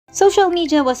Social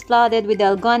media was flooded with the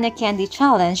Dalgona candy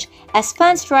challenge as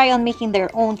fans try on making their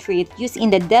own treat using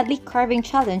the deadly carving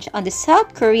challenge on the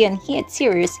South Korean hit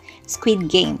series Squid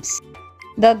Games.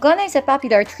 Dalgona is a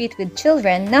popular treat with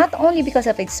children not only because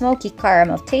of its smoky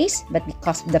caramel taste but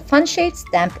because of the fun shapes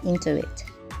stamped into it.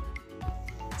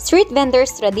 Street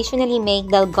vendors traditionally make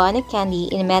Dalgona candy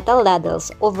in metal ladles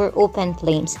over open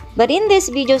flames, but in this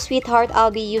video, sweetheart,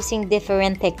 I'll be using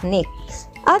different techniques.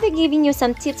 I'll be giving you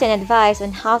some tips and advice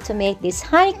on how to make this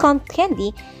honeycomb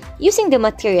candy using the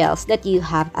materials that you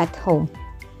have at home.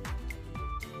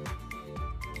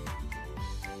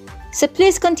 So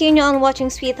please continue on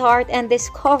watching, sweetheart, and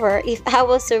discover if I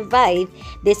will survive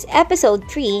this episode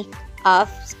 3 of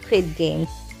Squid Games.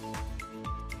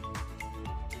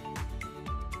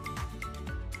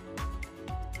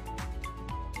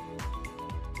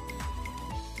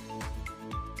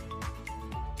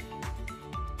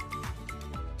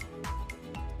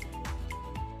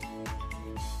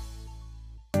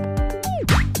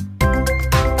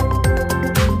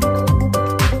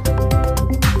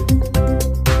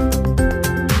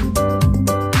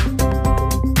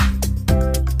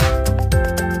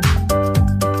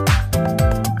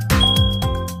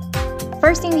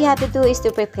 First thing we have to do is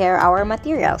to prepare our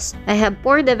materials. I have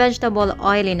poured the vegetable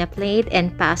oil in a plate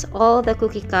and passed all the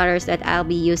cookie cutters that I'll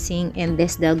be using in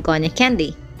this Dalgona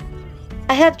candy.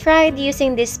 I have tried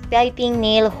using this piping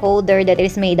nail holder that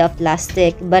is made of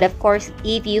plastic, but of course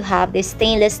if you have this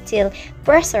stainless steel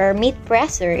presser, meat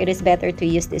presser, it is better to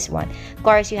use this one. Of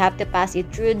course you have to pass it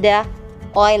through the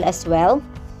oil as well.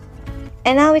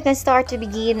 And now we can start to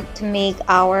begin to make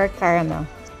our caramel.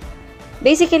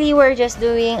 Basically, we're just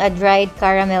doing a dried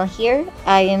caramel here.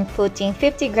 I am putting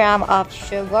 50 grams of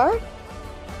sugar.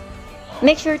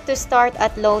 Make sure to start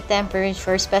at low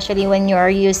temperature, especially when you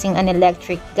are using an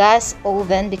electric gas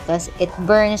oven because it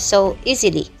burns so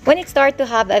easily. When it starts to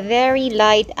have a very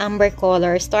light amber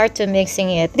color, start to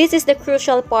mixing it. This is the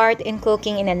crucial part in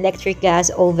cooking in an electric gas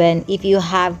oven. If you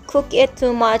have cooked it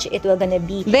too much, it will gonna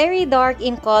be very dark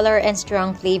in color and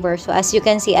strong flavor. So as you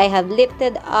can see, I have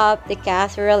lifted up the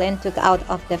casserole and took out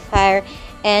of the fire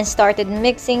and started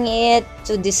mixing it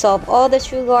to dissolve all the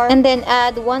sugar, and then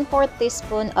add 1/4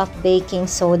 teaspoon of baking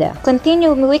soda.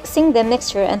 Continue mixing the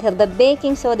mixture until the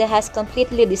baking soda has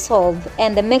completely dissolved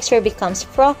and the mixture becomes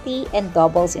frothy and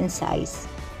doubles in size.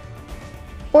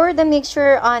 Pour the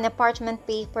mixture on a parchment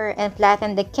paper and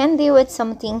flatten the candy with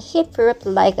something heat-proof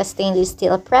like a stainless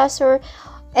steel presser,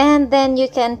 and then you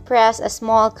can press a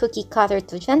small cookie cutter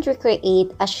to gently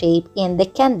create a shape in the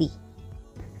candy.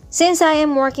 Since I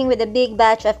am working with a big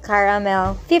batch of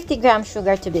caramel, 50 grams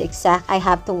sugar to be exact, I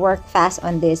have to work fast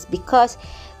on this because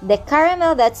the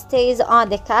caramel that stays on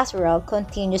the casserole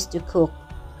continues to cook.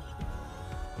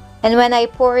 And when I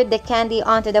pour the candy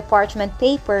onto the parchment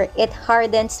paper, it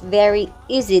hardens very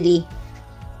easily.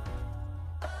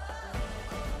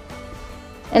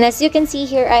 And as you can see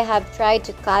here, I have tried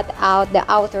to cut out the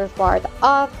outer part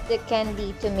of the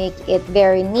candy to make it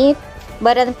very neat.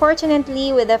 But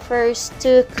unfortunately, with the first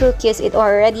 2 cookies, it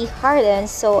already hardened,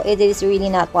 so it is really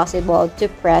not possible to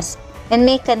press and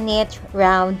make a neat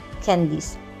round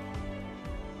candies.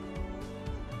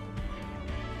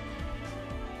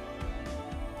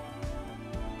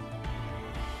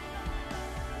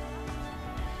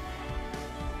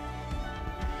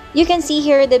 You can see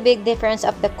here the big difference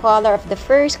of the color of the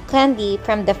first candy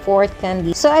from the fourth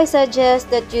candy. So I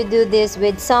suggest that you do this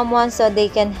with someone so they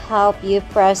can help you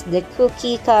press the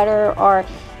cookie cutter or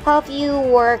help you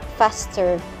work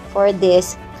faster for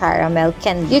this caramel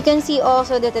candy. You can see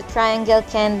also that the triangle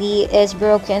candy is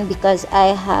broken because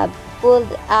I have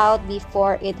pulled out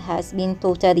before it has been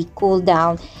totally cooled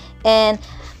down. And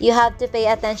you have to pay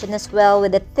attention as well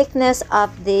with the thickness of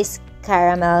this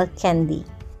caramel candy.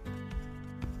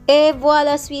 Et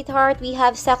voila, sweetheart, we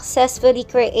have successfully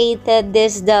created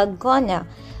this Dalgona.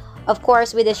 Of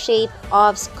course, with the shape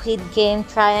of Squid Game,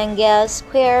 triangle,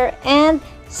 square, and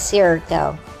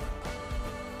circle.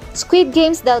 Squid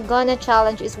Game's Dalgona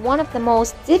challenge is one of the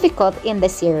most difficult in the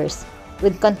series,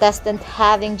 with contestants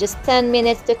having just 10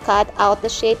 minutes to cut out the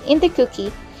shape in the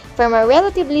cookie from a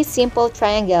relatively simple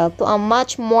triangle to a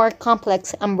much more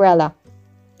complex umbrella.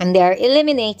 And they are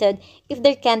eliminated if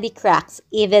their candy cracks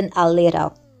even a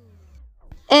little.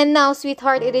 And now,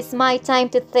 sweetheart, it is my time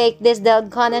to take this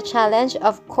Dalgona challenge.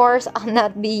 Of course, I'll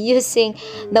not be using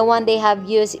the one they have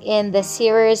used in the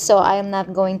series, so I'm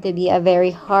not going to be a very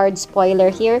hard spoiler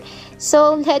here.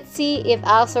 So let's see if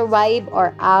I'll survive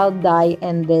or I'll die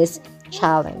in this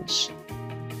challenge.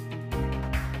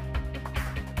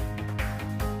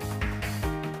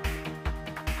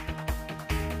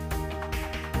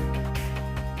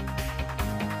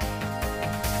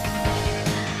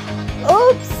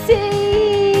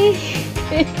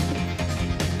 see.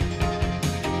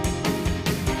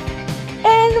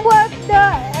 And what the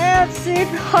F,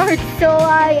 sweetheart? So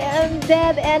I am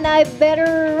dead and I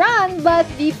better run. But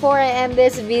before I end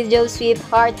this video,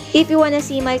 sweetheart, if you wanna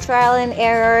see my trial and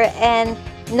error and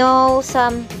know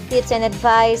some tips and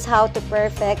advice how to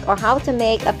perfect or how to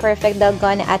make a perfect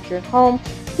dalgona at your home,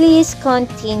 please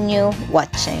continue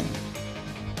watching.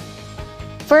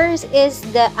 First is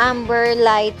the amber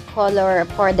light color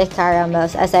for the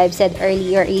caramels. As I've said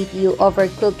earlier, if you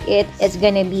overcook it, it's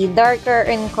gonna be darker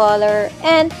in color,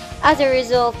 and as a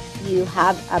result, you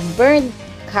have a burned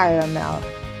caramel.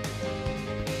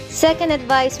 Second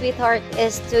advice, sweetheart,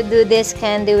 is to do this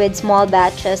candy with small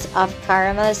batches of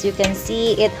caramels. You can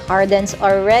see it hardens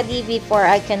already before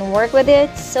I can work with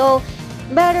it. So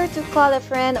better to call a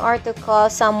friend or to call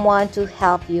someone to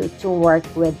help you to work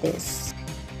with this.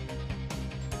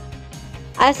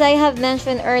 As I have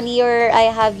mentioned earlier,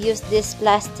 I have used this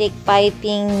plastic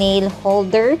piping nail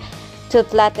holder to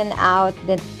flatten out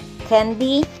the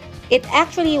candy. It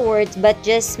actually works, but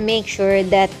just make sure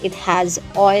that it has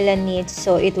oil in it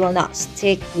so it will not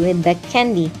stick with the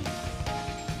candy.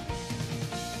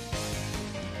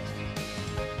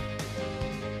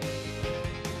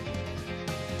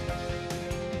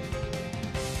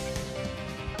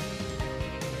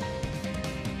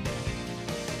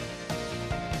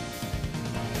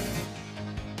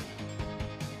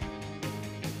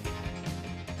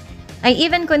 I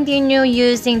even continue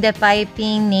using the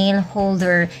piping nail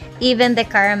holder. Even the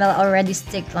caramel already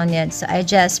stick on it. So I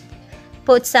just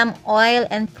put some oil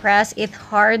and press it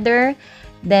harder.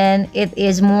 Then it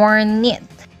is more neat.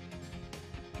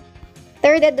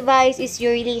 Third advice is you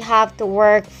really have to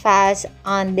work fast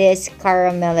on this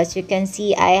caramel. As you can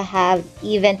see, I have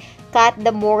even cut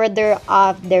the border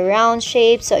of the round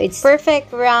shape. So it's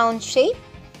perfect round shape.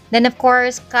 Then of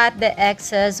course, cut the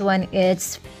excess when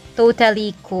it's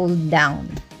totally cooled down.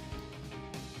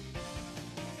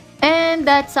 And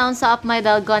that sums up my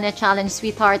Dalgona challenge,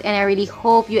 sweetheart, and I really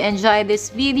hope you enjoyed this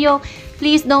video.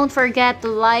 Please don't forget to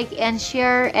like and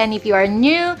share, and if you are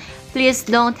new, please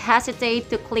don't hesitate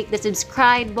to click the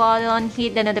subscribe button,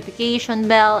 hit the notification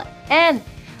bell, and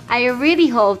I really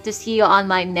hope to see you on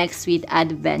my next sweet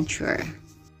adventure.